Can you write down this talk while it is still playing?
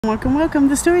Welcome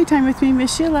to story time with me,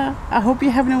 Miss Sheila. I hope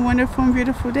you're having a wonderful and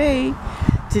beautiful day.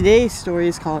 Today's story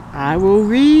is called I Will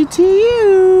Read to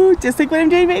You, just like what I'm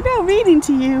doing right now, reading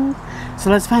to you.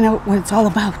 So let's find out what it's all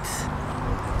about.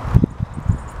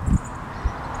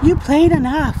 You played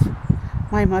enough,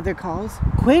 my mother calls.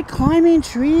 Quit climbing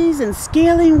trees and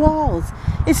scaling walls.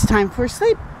 It's time for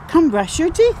sleep. Come brush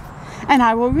your teeth and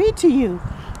I will read to you.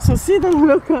 So see the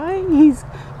little guy? He's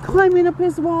climbing up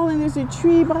his wall and there's a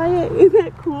tree by it. Isn't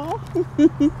that cool?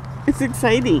 It's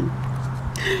exciting.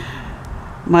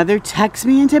 Mother tucks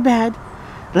me into bed.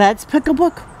 Let's pick a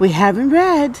book we haven't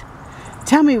read.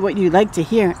 Tell me what you'd like to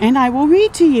hear and I will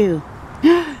read to you.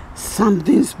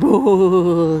 Something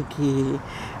spooky,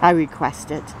 I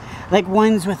requested, like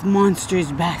ones with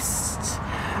monsters best.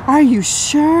 Are you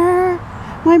sure?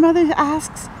 My mother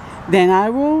asks. Then I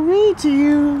will read to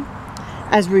you.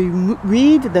 As we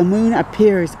read, the moon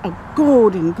appears, a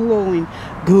golden, glowing,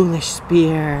 ghoulish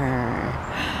spear.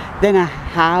 Then a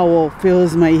howl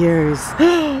fills my ears.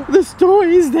 The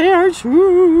stories, they are true.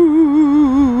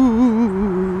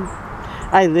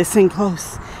 I listen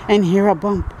close and hear a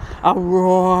bump, a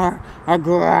roar, a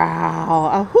growl,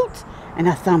 a hoot, and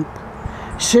a thump.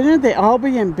 Shouldn't they all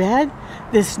be in bed,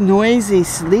 this noisy,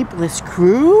 sleepless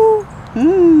crew?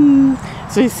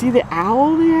 So you see the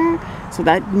owl there? So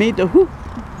that made the hoot.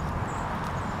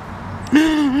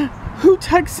 Who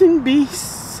tucks in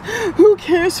beasts? Who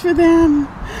cares for them?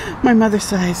 My mother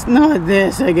sighs, not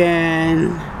this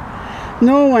again.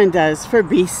 No one does, for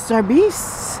beasts are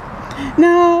beasts.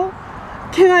 Now,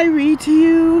 can I read to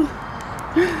you?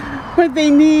 But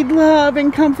they need love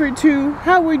and comfort too.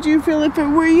 How would you feel if it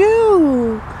were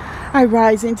you? I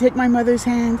rise and take my mother's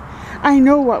hand. I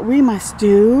know what we must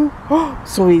do.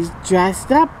 So he's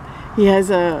dressed up. He has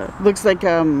looks like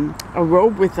a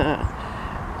robe with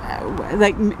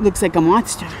looks like a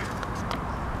monster.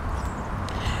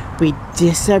 We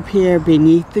disappear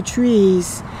beneath the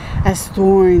trees as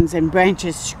thorns and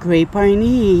branches scrape our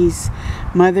knees.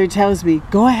 Mother tells me,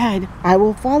 go ahead, I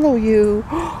will follow you.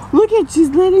 Look at, she's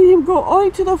letting him go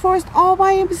into the forest all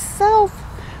by himself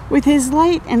with his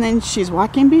light, and then she's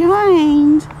walking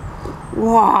behind.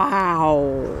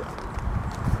 Wow.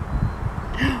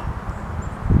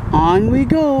 On we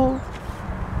go,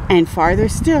 and farther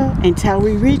still until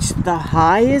we reach the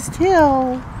highest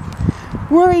hill.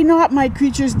 Worry not, my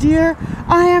creatures dear,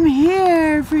 I am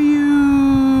here for you.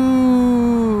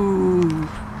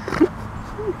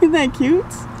 Isn't that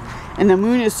cute? And the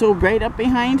moon is so bright up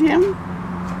behind him.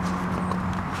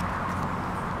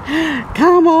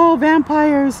 Come all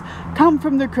vampires, come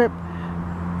from the crypt.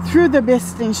 Through the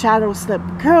mist and shadow slip,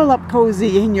 curl up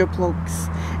cozy in your cloaks,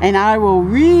 and I will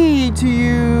read to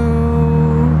you.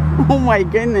 Oh my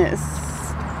goodness.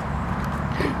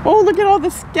 Oh, look at all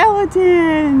the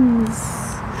skeletons.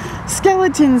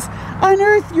 Skeletons,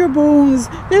 unearth your bones.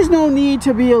 There's no need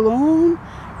to be alone.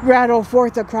 Rattle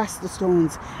forth across the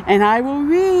stones, and I will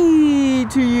read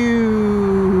to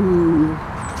you.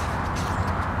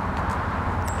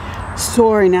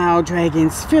 Soar now,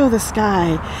 dragons, fill the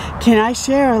sky. Can I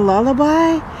share a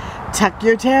lullaby? Tuck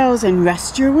your tails and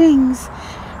rest your wings,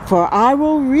 for I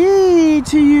will read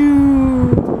to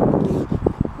you.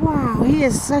 Wow, he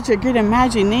has such a good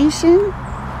imagination.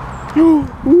 Ooh.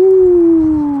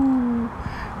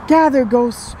 Gather,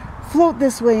 ghosts, float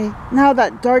this way. Now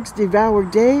that dark's devoured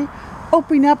day,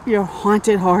 open up your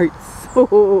haunted hearts.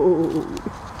 Oh.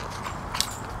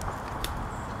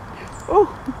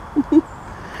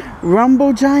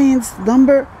 Rumble giants,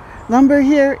 lumber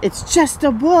here. It's just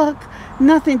a book,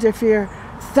 nothing to fear.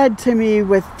 Thud to me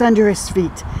with thunderous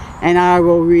feet, and I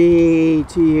will read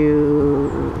to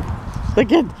you.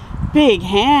 Look at big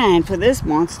hand for this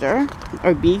monster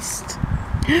or beast.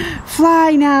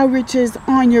 Fly now, riches,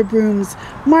 on your brooms.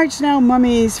 March now,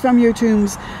 mummies, from your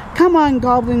tombs. Come on,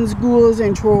 goblins, ghouls,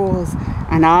 and trolls,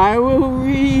 and I will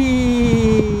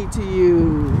read to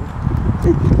you.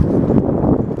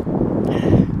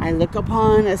 I look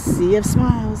upon a sea of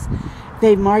smiles.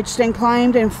 They've marched and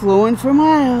climbed and flown for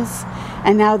miles,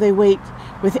 and now they wait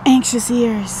with anxious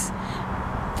ears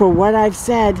for what I've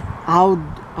said.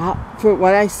 For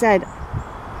what I've said,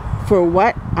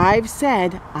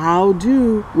 I'll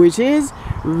do, which is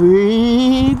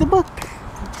read the book.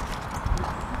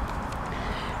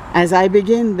 As I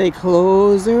begin, they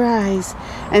close their eyes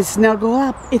and snuggle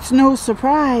up. It's no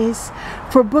surprise,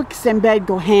 for books and bed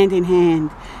go hand in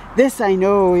hand. This I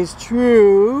know is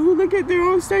true. Look at, they're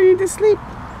all starting to sleep.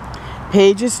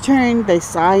 Pages turn, they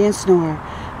sigh and snore.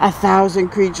 1,000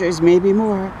 creatures, maybe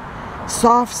more.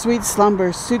 Soft, sweet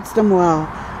slumber suits them well.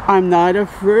 I'm not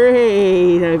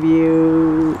afraid of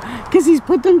you. Because he's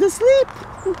put them to sleep.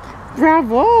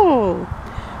 Bravo.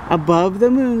 Above the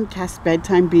moon cast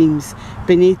bedtime beams.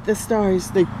 Beneath the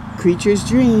stars the creatures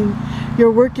dream.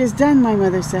 Your work is done, my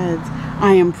mother says.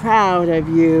 I am proud of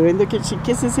you. And look at, she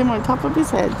kisses him on top of his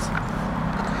head.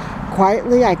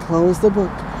 Quietly I close the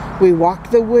book. We walk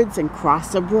the woods and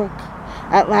cross a brook.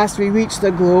 At last we reach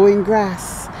the glowing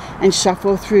grass and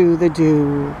shuffle through the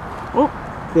dew. Oh,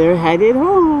 they're headed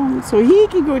home so he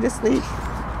can go to sleep.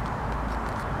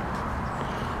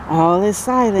 All is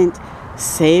silent,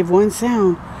 save one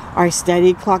sound. Our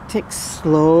steady clock ticks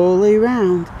slowly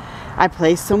round. I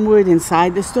place some wood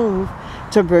inside the stove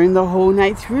to burn the whole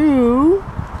night through.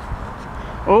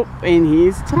 Oh, and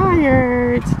he's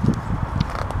tired.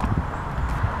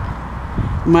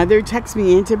 Mother tucks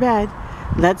me into bed.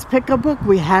 Let's pick a book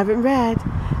we haven't read.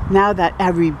 Now that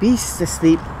every beast's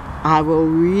asleep, I will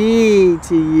read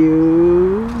to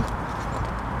you.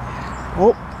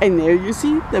 Oh, and there you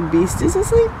see, the beast is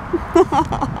asleep.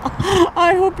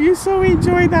 I hope you so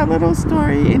enjoyed that little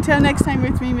story. Until next time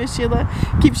with me, Miss Sheila,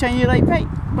 keep shining your light bright.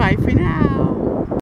 Bye for now.